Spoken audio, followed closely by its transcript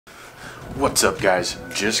What's up, guys?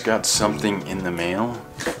 Just got something in the mail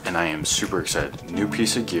and I am super excited. New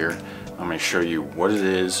piece of gear. I'm going to show you what it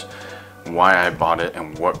is, why I bought it,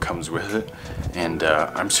 and what comes with it. And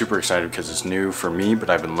I'm super excited because it's new for me, but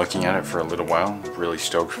I've been looking at it for a little while. Really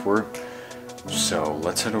stoked for it. So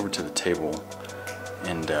let's head over to the table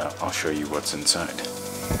and I'll show you what's inside.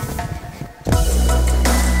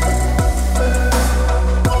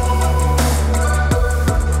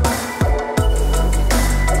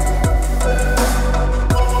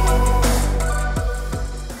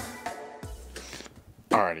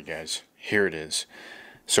 Alrighty guys, here it is.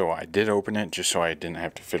 So I did open it just so I didn't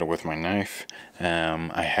have to fiddle with my knife.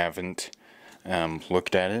 I haven't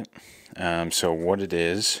looked at it. So what it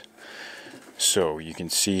is, so you can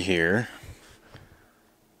see here.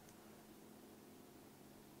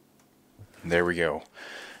 There we go.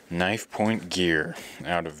 Knife Point gear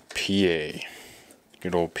out of PA.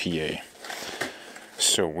 Good old PA.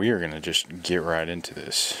 So we are going to just get right into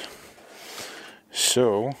this.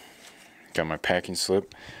 So, got my packing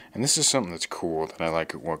slip. And this is something that's cool that I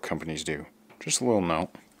like what companies do. Just a little note.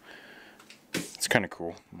 It's kind of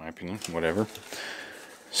cool, in my opinion. Whatever.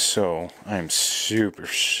 So, I am super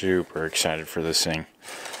excited for this thing.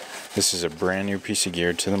 This is a brand new piece of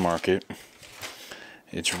gear to the market.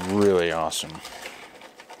 It's really awesome.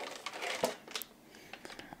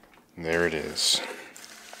 There it is.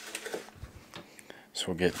 So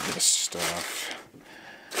we'll get this stuff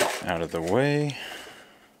out of the way.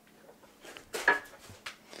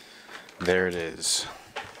 There it is.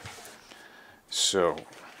 So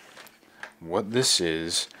what this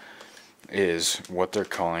is what they're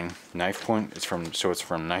calling Knife Point. It's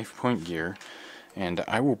from Knife Point Gear, and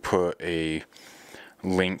I will put a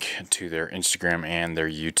link to their Instagram and their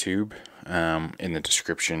YouTube in the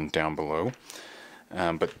description down below.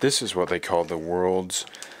 But this is what they call the world's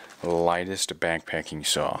lightest backpacking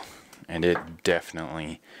saw, and it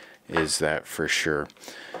definitely is that for sure.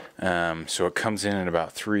 So it comes in at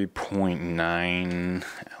about 3.9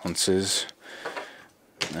 ounces.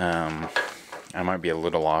 I might be a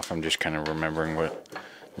little off, I'm just kind of remembering what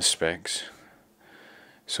the specs.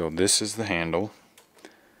 So this is the handle.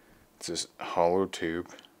 It's this hollow tube,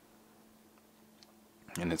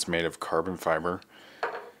 and it's made of carbon fiber.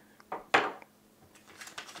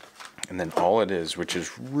 And then all it is, which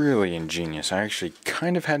is really ingenious. I actually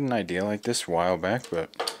kind of had an idea like this a while back,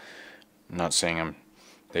 but I'm not saying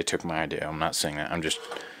they took my idea. I'm not saying that. I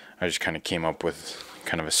just kind of came up with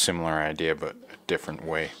kind of a similar idea, but a different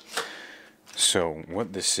way. So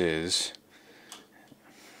what this is,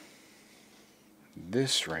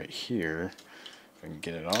 this right here, if I can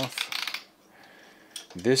get it off.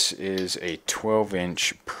 This is a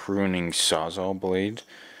 12-inch pruning sawzall blade.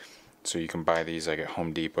 So you can buy these like at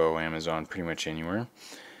Home Depot, Amazon, pretty much anywhere.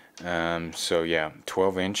 So yeah,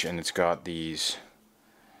 12-inch, and it's got these.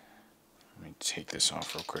 Let me take this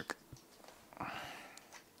off real quick.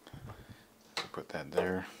 Put that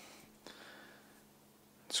there.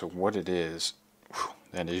 So what it is,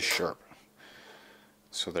 that is sharp.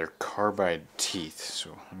 So they're carbide teeth.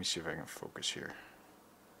 So let me see if I can focus here.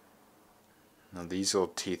 Now these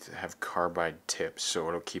little teeth have carbide tips, so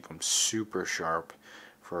it'll keep them super sharp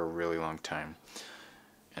for a really long time.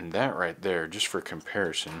 And that right there, just for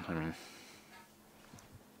comparison, I mean,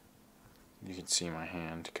 you can see my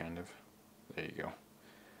hand kind of. There you go.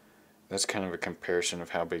 That's kind of a comparison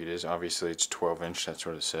of how big it is. Obviously it's 12-inch, that's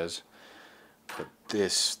what it says. But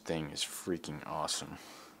this thing is freaking awesome.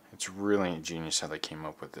 It's really ingenious how they came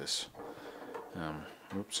up with this.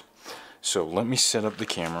 Oops. So let me set up the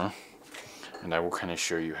camera, and I will kind of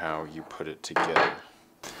show you how you put it together.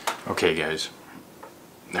 Okay guys,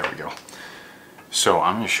 there we go. So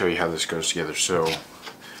I'm going to show you how this goes together. So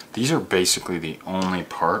these are basically the only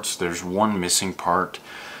parts. There's one missing part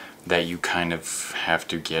that you kind of have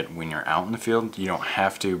to get when you're out in the field. You don't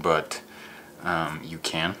have to, but you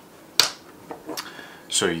can.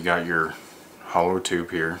 So you got your hollow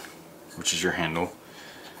tube here, which is your handle,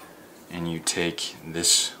 and you take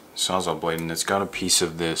this sawzall blade, and it's got a piece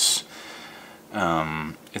of this,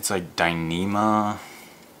 it's like Dyneema.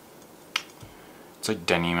 It's like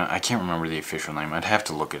Dyneema. I can't remember the official name. I'd have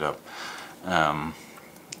to look it up.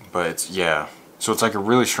 But it's, yeah. So it's like a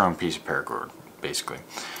really strong piece of paracord, basically.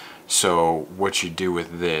 So what you do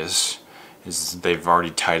with this is they've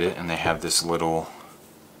already tied it, and they have this little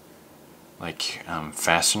like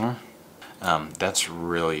fastener. That's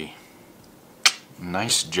really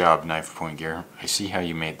nice job, Knife Point Gear. I see how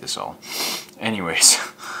you made this all. Anyways,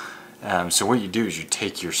 so what you do is you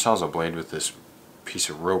take your sawzall blade with this piece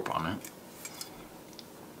of rope on it,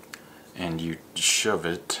 and you shove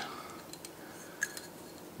it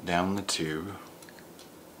down the tube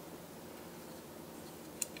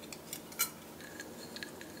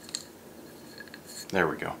There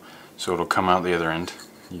we go. So it'll come out the other end.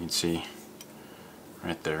 You can see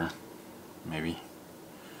right there, maybe.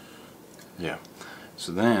 Yeah.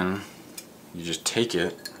 So then you just take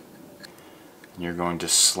it and you're going to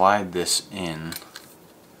slide this in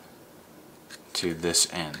to this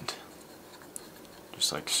end,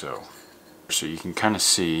 just like so. So you can kind of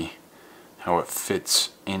see how it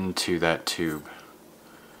fits into that tube.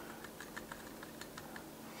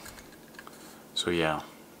 So yeah,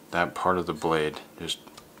 that part of the blade just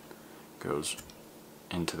goes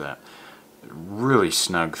into that. Really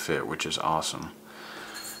snug fit, which is awesome.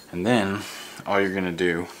 And then all you're gonna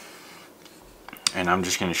do, and I'm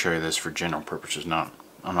just gonna show you this for general purposes, I'm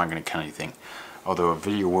not gonna cut anything, although a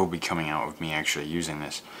video will be coming out of me actually using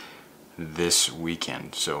this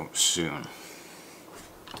weekend, so soon.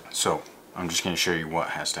 So I'm just gonna show you what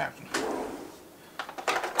has to happen.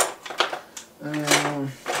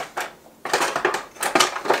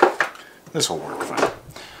 This will work fine.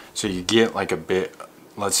 So you get like a bit,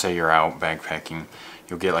 let's say you're out backpacking,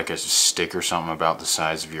 you'll get like a stick or something about the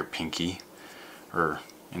size of your pinky, or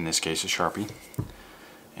in this case a Sharpie,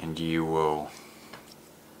 and you will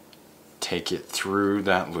take it through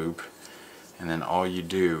that loop, and then all you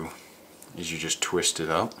do is you just twist it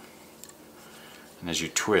up, and as you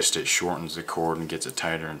twist it shortens the cord and gets it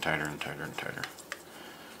tighter and tighter and tighter and tighter.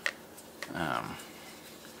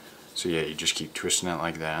 So yeah, you just keep twisting it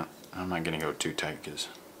like that. I'm not going to go too tight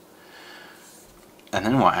and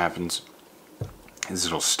then what happens is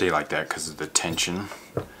it'll stay like that because of the tension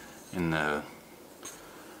in the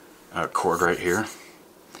cord right here.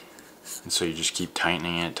 And so you just keep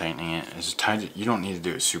tightening it as tight. You don't need to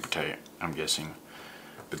do it super tight, I'm guessing.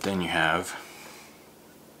 But then you have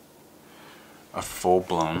a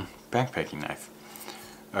full-blown backpacking knife.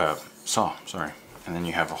 Saw, sorry. And then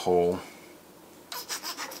you have a hole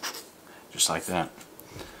just like that.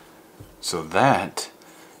 So that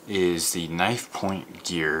is the Knife Point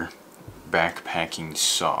Gear backpacking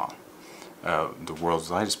saw, the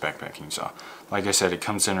world's lightest backpacking saw. Like I said, it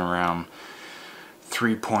comes in around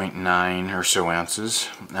 3.9 or so ounces,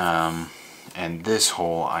 and this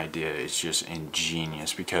whole idea is just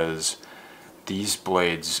ingenious because these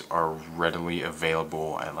blades are readily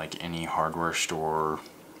available at like any hardware store,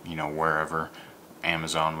 you know, wherever,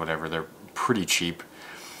 Amazon, whatever. They're pretty cheap.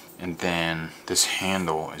 And then this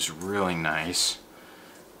handle is really nice,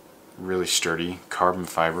 really sturdy, carbon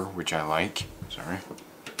fiber, which I like. Sorry.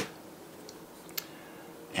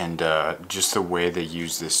 And just the way they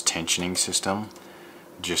use this tensioning system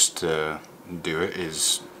just to do it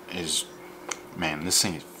is man, this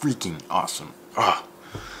thing is freaking awesome. Oh,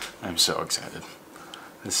 I'm so excited.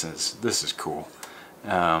 This is cool.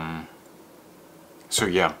 So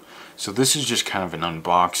yeah, so this is just kind of an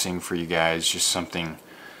unboxing for you guys, just something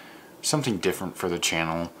different for the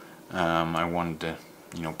channel. I wanted to,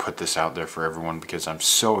 you know, put this out there for everyone because I'm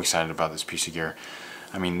so excited about this piece of gear.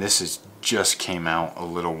 I mean, this just came out a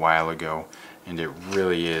little while ago, and it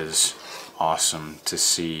really is awesome to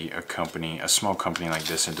see a small company like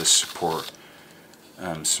this, and to support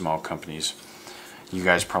small companies. You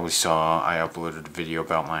guys probably saw I uploaded a video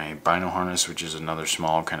about my Bino Harness, which is another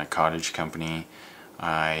small kind of cottage company.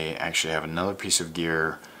 I actually have another piece of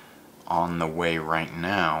gear on the way right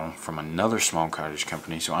now from another small cottage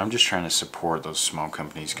company, so I'm just trying to support those small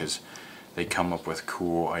companies because they come up with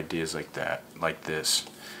cool ideas like that, like this.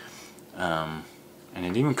 And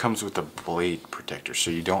it even comes with a blade protector, so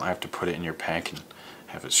you don't have to put it in your pack and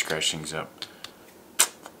have it scratch things up.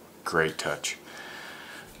 Great touch.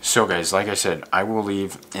 So guys, like I said, I will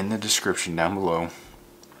leave in the description down below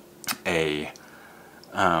a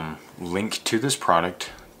link to this product,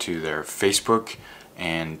 to their Facebook,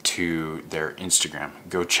 and to their Instagram.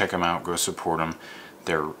 Go check them out, go support them.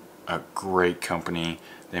 They're a great company.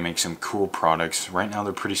 They make some cool products. Right now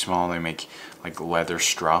they're pretty small. They make like leather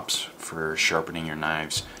strops for sharpening your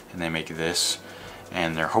knives, and they make this,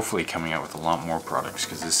 and they're hopefully coming out with a lot more products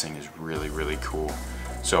because this thing is really, really cool.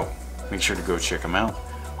 So make sure to go check them out.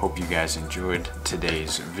 Hope you guys enjoyed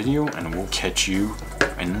today's video, and we'll catch you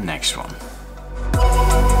in the next one.